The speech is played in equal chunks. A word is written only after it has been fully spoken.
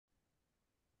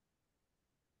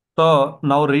So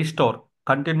now restore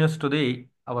continues to the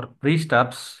our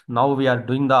pre-steps. Now we are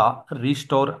doing the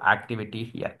restore activity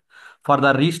here. For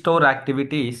the restore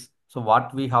activities, so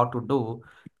what we have to do,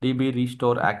 DB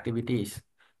restore activities.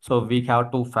 So we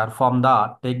have to perform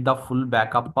the take the full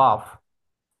backup of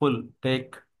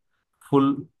take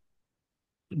full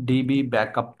DB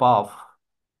backup of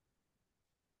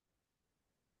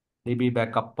DB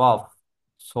backup of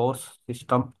source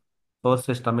system. Source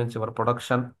system means your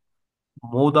production.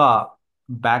 Move the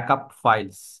backup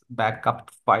files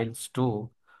to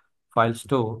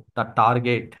the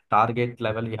target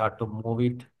level. You have to move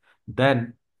it,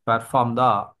 then perform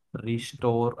the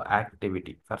restore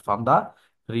activity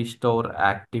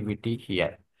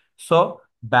here. So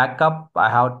backup I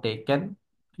have taken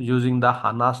using the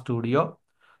HANA Studio.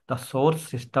 The source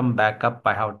system backup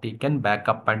I have taken,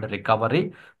 backup and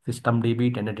recovery system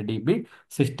DB 1080 DB.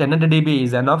 System 1080 DB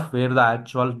is enough where the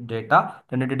actual data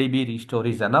 1080 DB restore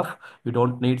is enough. You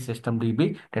don't need system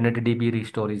DB 1080 DB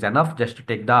restore is enough. Just to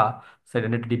take the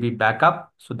 1080 DB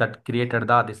backup. So that created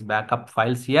the this backup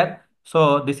files here.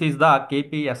 So this is the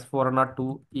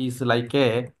KPS402 is like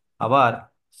a our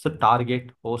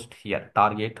target host here.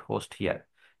 Target host here.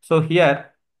 So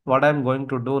here what I'm going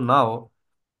to do now,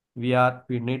 we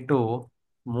need to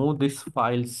move these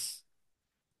files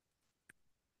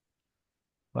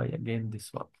by again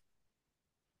this one.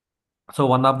 So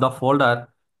one of the folder,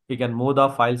 we can move the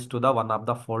files to the one of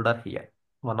the folder here.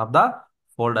 One of the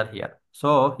folder here.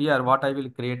 So here what I will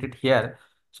create it here.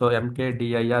 So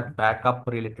mkdir backup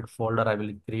related folder I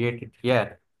will create it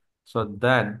here. So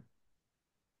then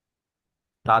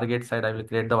target side I will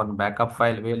create the one backup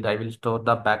file where I will store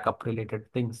the backup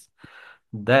related things.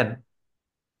 Then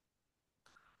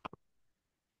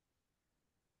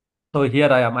so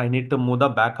here I need to move the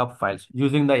backup files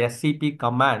using the scp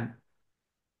command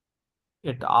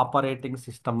at operating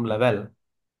system level.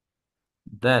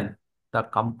 Then the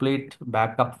complete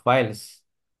backup files,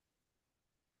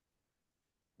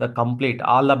 the complete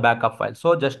all the backup files.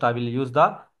 So just I will use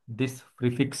the this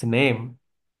prefix name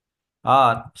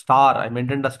or star. I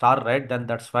maintain the star, right? Then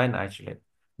that's fine actually.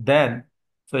 Then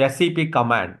so scp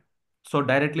command. So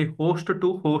directly host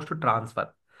to host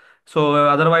transfer. So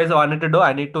otherwise what I need to do,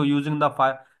 I need to using the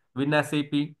file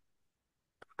WinSAP.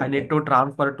 I need to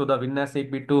transfer to the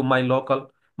WinSAP to my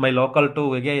local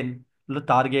to again the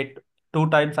target. Two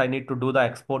times I need to do the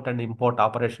export and import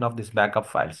operation of these backup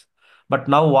files. But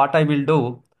now what I will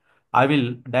do, I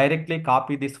will directly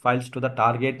copy these files to the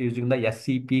target using the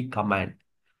scp command.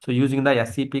 So using the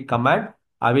scp command,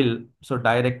 I will so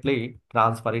directly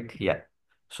transfer it here.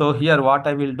 So here what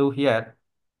I will do here,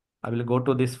 I will go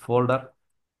to this folder.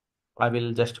 I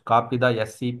will just copy the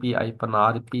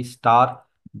scp-rp star.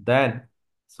 Then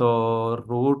so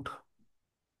root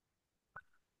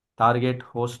target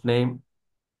host name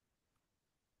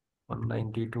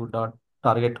 192 dot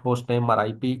target host name or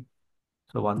IP.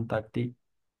 So 130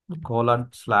 colon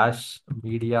slash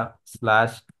media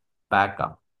slash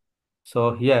backup.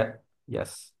 So here,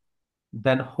 yes.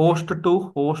 Then host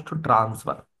to host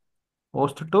transfer.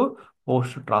 Host to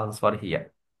host transfer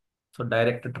here. So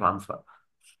direct transfer.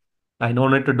 I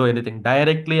don't need to do anything.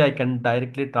 Directly, I can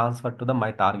directly transfer to the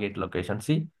my target location.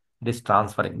 See, this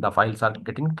transferring. The files are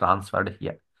getting transferred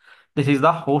here. This is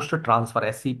the host transfer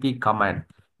scp command.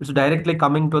 It's directly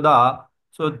coming to the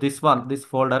so this one, this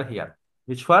folder here.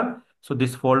 Which one? So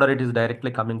this folder it is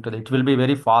directly coming to the. It will be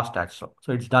very fast actually.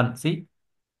 So it's done. See,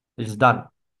 it's done.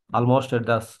 Almost at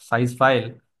the size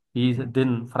file is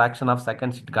then fraction of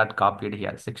seconds it got copied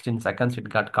here. 16 seconds it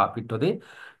got copied to the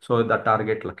so the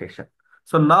target location.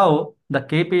 So now the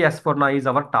KP S4 is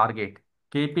our target.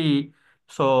 KP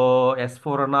so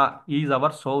S4 is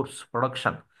our source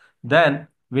production. Then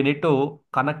we need to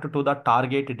connect to the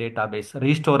target database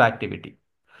restore activity.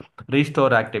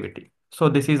 Restore activity. So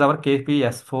this is our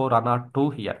KPS4 HANA 2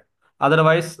 here.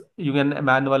 Otherwise, you can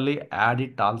manually add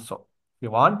it also. If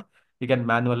you want, you can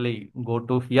manually go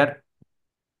to here,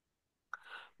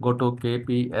 go to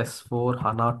KPS4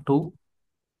 HANA 2,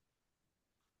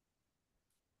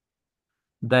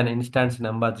 then instance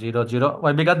number 00.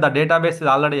 Why? Because the database is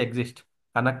already exist.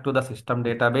 Connect to the system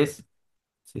database,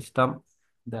 system.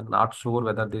 Then not sure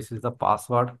whether this is the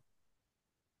password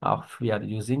of we are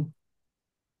using.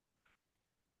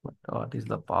 What is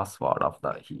the password of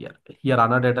the here? Here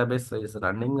HANA database is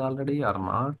running already or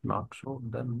not? Not sure.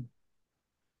 Then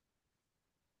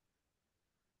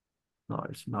no,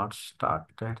 it's not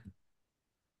started.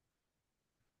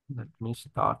 Let me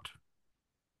start.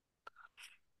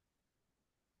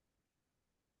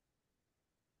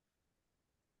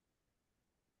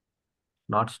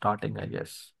 Not starting, I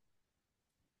guess.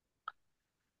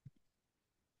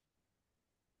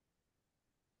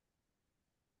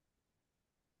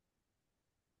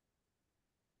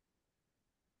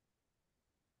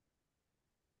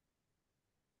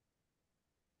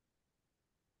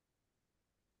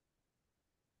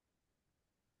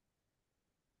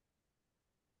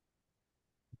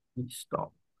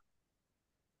 Stop.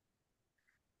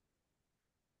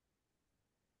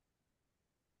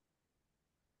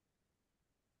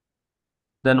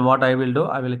 Then what I will do,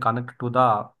 I will connect to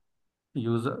the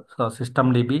user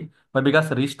system DB, but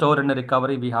because restore and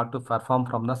recovery we have to perform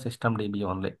from the system DB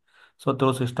only. So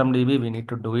through system DB we need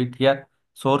to do it here.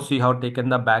 Source you have taken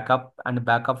the backup and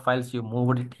backup files you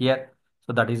moved it here.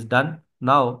 So that is done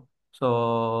now.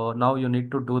 So now you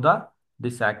need to do the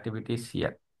this activities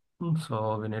here.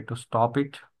 So we need to stop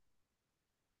it.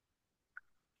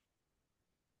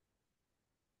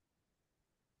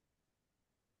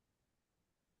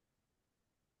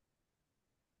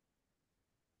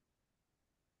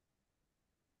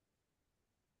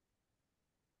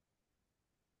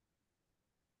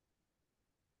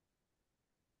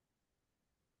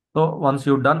 So once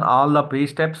you've done all the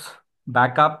pre-steps,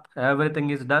 backup, everything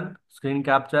is done. Screen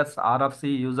captures, RFC,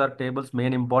 user tables,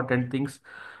 main important things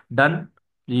done.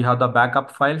 You have the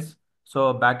backup files.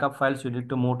 So backup files, you need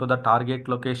to move to the target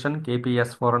location,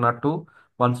 KPS 402.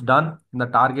 Once done, in the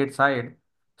target side,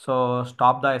 so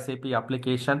stop the SAP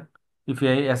application. If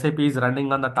your SAP is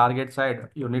running on the target side,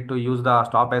 you need to use the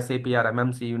stop SAP or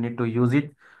MMC, you need to use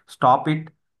it, stop it.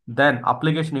 Then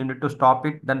application, you need to stop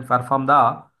it, then perform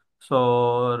the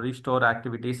so restore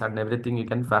activities and everything you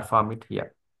can perform it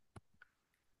here.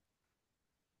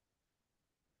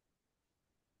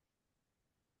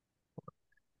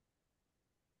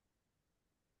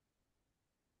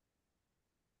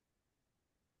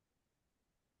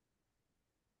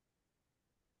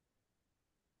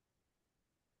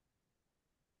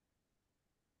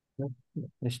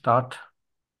 Start.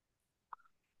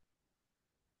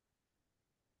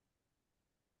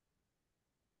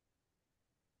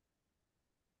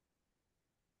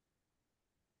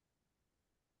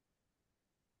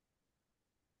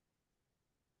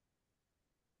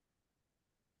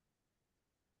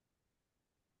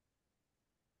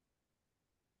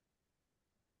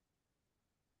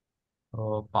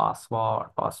 Oh,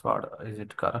 password. Is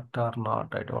it correct or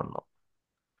not? I don't know.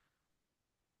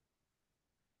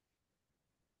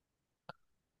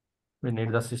 We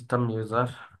need the system user.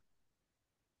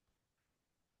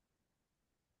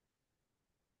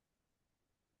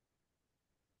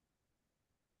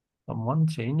 Someone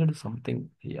changed something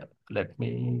here. Let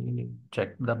me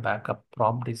check the backup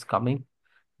prompt is coming.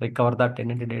 Recover the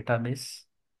tenant database.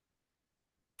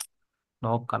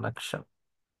 No connection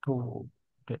to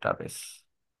database.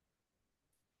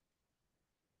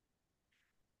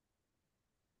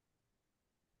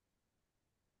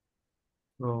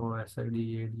 So SID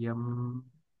ADM.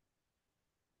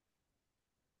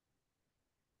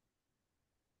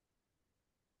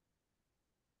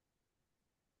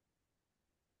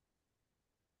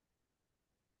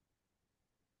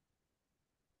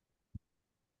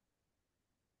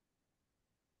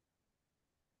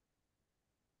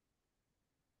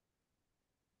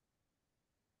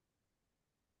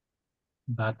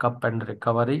 Backup and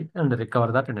recover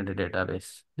that in the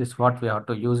database. This is what we have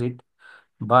to use it.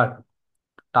 But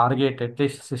target at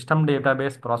least system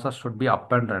database process should be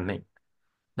up and running.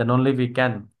 Then only we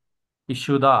can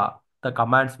issue the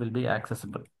commands will be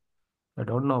accessible. I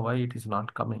don't know why it is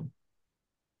not coming.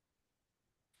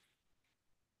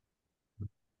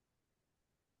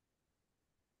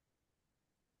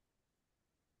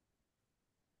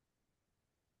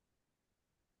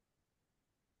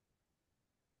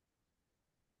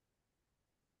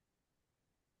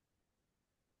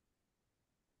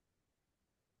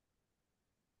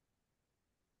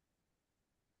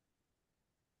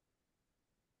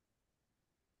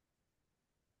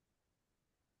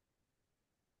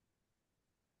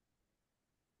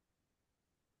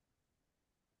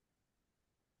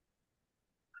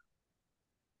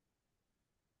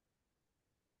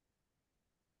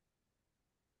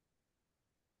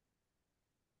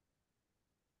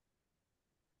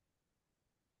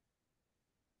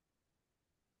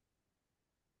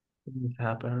 It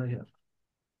happened here.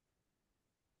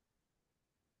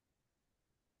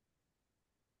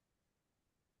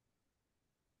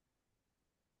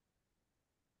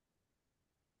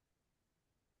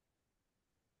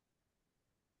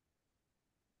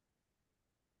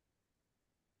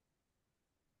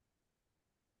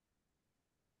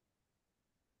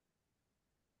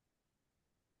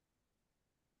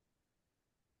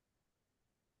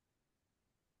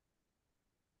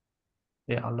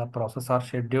 Yeah, all the process are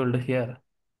scheduled here.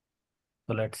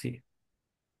 So let's see.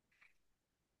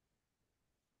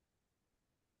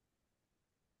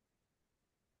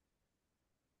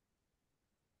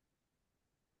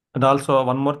 And also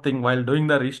one more thing, while doing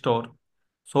the restore,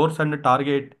 source and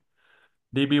target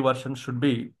DB version should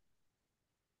be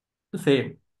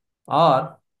same,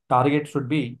 or target should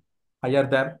be higher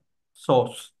than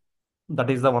source. That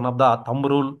is the one of the thumb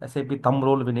rule, SAP thumb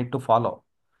rule we need to follow.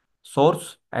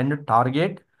 Source and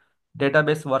target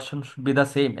database version should be the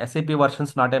same. SAP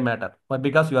versions not a matter. Why?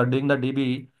 Because you are doing the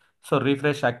DB, so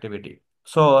refresh activity.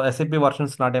 So SAP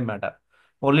versions not a matter.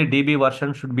 Only DB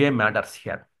version should be a matters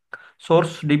here.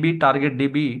 Source DB, target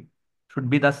DB should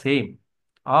be the same,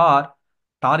 or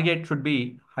target should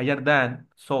be higher than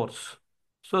source.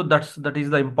 So that is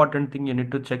the important thing you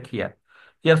need to check here.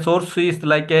 Here source is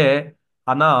like a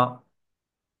HANA.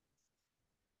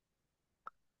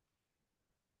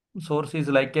 Source is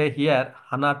like a here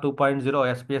HANA 2.0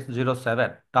 SPS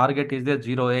 07. Target is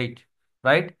the 08,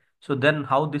 right? So then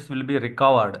how this will be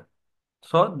recovered?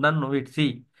 So then we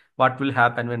see what will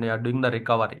happen when we are doing the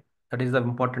recovery. That is the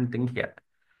important thing here.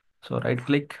 So right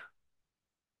click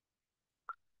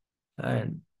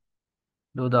and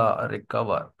do the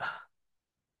recover.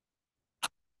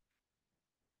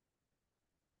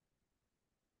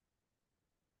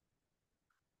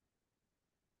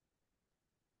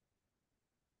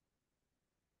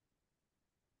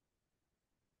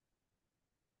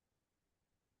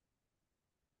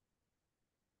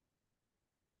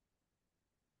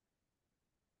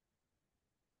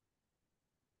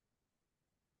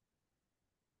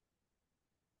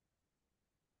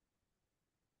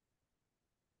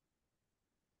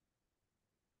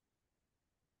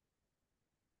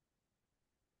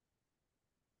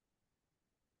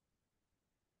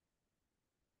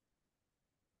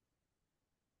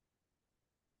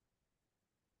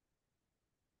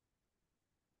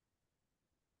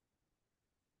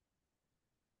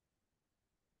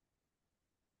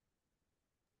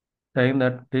 Saying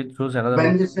that please choose another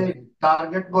When you one. say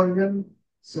target version,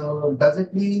 so does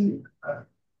it mean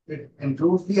it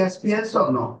improves the SPS or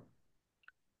no?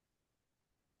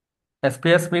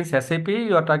 SPS means SAP.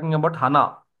 You are talking about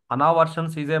HANA. HANA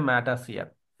versions is a matters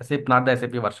here. SAP, not the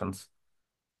SAP versions.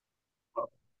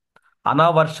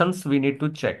 HANA versions we need to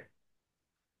check.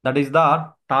 That is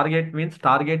the target means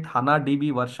target HANA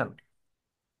DB version.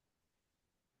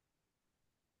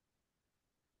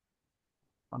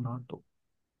 HANA 2.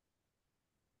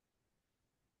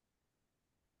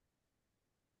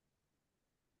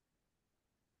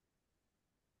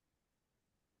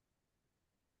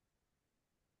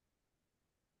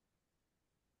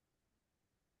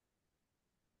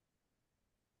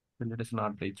 When it is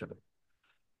not reached.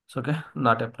 So okay,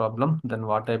 not a problem. Then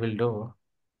what I will do,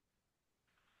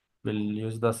 will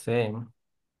use the same.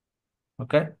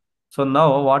 Okay. So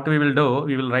now what we will do,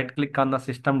 we will right click on the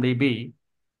system DB.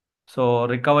 So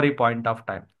recovery point of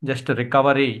time. Just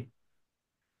recovery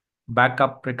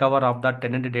backup recover of the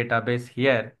tenant database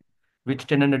here. Which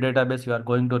tenant database you are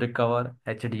going to recover?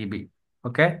 HDB.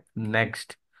 Okay,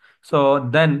 next. So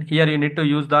then here you need to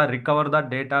use the recover the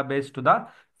database to the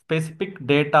specific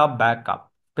data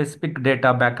backup. Specific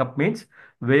data backup means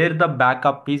where the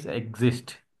backup is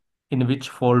exist in which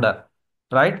folder,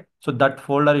 right? So that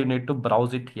folder you need to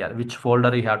browse it here. Which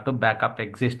folder you have to backup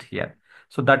exist here.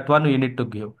 So that one you need to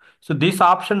give. So these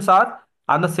options are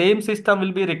on the same system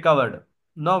will be recovered.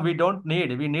 No, we don't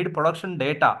need. We need production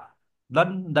data.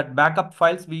 Then that backup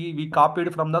files we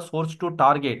copied from the source to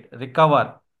target,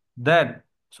 recover. Then,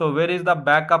 so where is the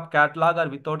backup catalog or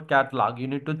without catalog? You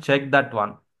need to check that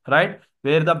one, right?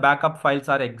 Where the backup files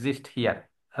are exist here,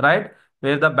 right?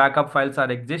 Where the backup files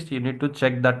are exist, you need to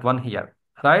check that one here,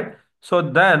 right? So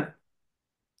then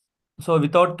so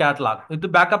without catalog, with the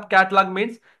backup catalog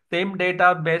means same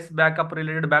database backup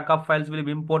related backup files will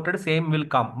be imported, same will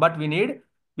come. But we need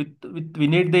we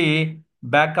need the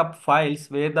backup files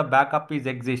where the backup is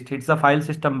exist. It's a file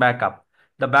system backup.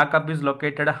 The backup is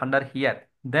located under here.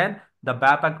 Then the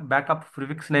backup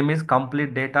prefix name is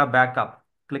complete data backup.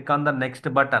 Click on the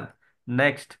next button.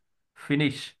 Next,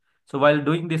 finish. So while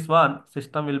doing this one,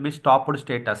 system will be stopped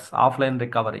status, offline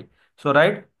recovery. So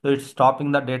right, so it's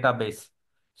stopping the database.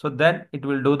 So then it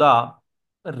will do the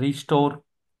restore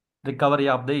recovery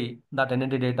of the that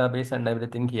entity database and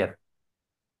everything here.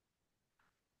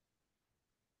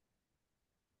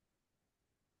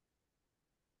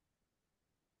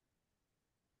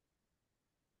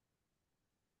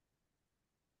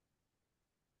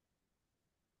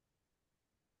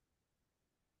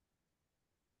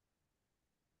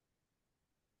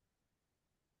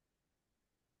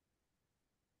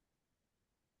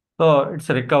 So it's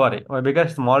a recovery. Why?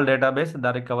 Because small database,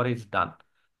 the recovery is done.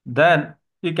 Then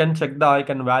you can check the, you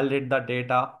can validate the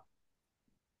data.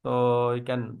 So you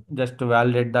can just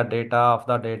validate the data of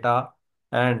the data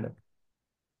and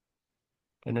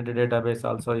entity database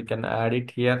also you can add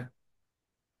it here.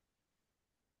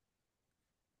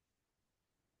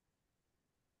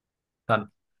 Done.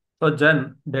 So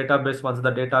Gen database, once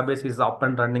the database is up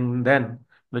and running, then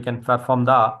we can perform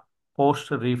the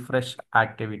post refresh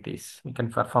activities. We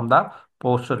can perform the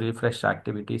post refresh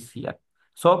activities here.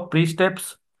 So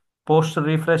pre-steps, post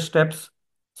refresh steps,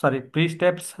 sorry,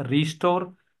 pre-steps,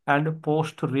 restore and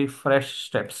post refresh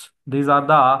steps. These are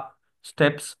the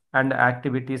steps and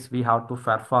activities we have to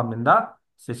perform in the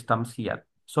systems here.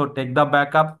 So take the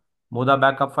backup, move the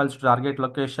backup files to target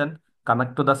location,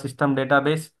 connect to the system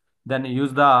database, then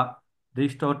use the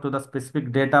restore to the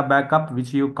specific data backup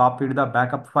which you copied the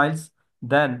backup files.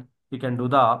 Then you can do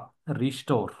the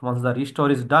restore. Once the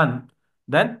restore is done,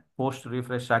 then post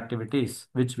refresh activities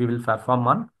which we will perform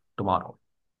on tomorrow.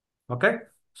 Okay,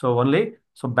 so only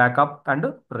so backup and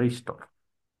restore.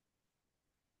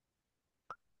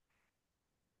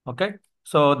 Okay,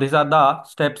 so these are the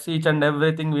steps, each and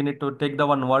everything we need to take the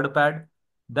one word pad.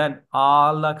 Then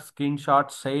all the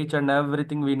screenshots, each and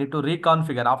everything we need to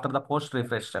reconfigure after the post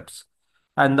refresh steps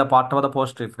and the part of the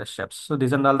post refresh steps. So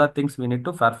these are all the things we need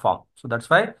to perform. So that's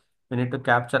why we need to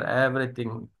capture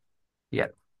everything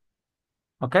here.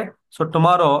 Okay, so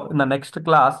tomorrow in the next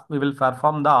class, we will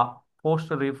perform the post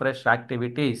refresh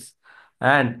activities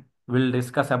and we'll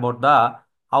discuss about the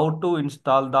how to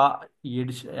install the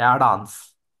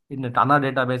add-ons. In the HANA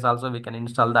database also we can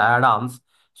install the add-ons.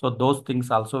 So those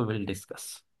things also we'll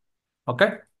discuss.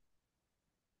 Okay,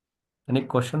 any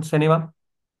questions, anyone?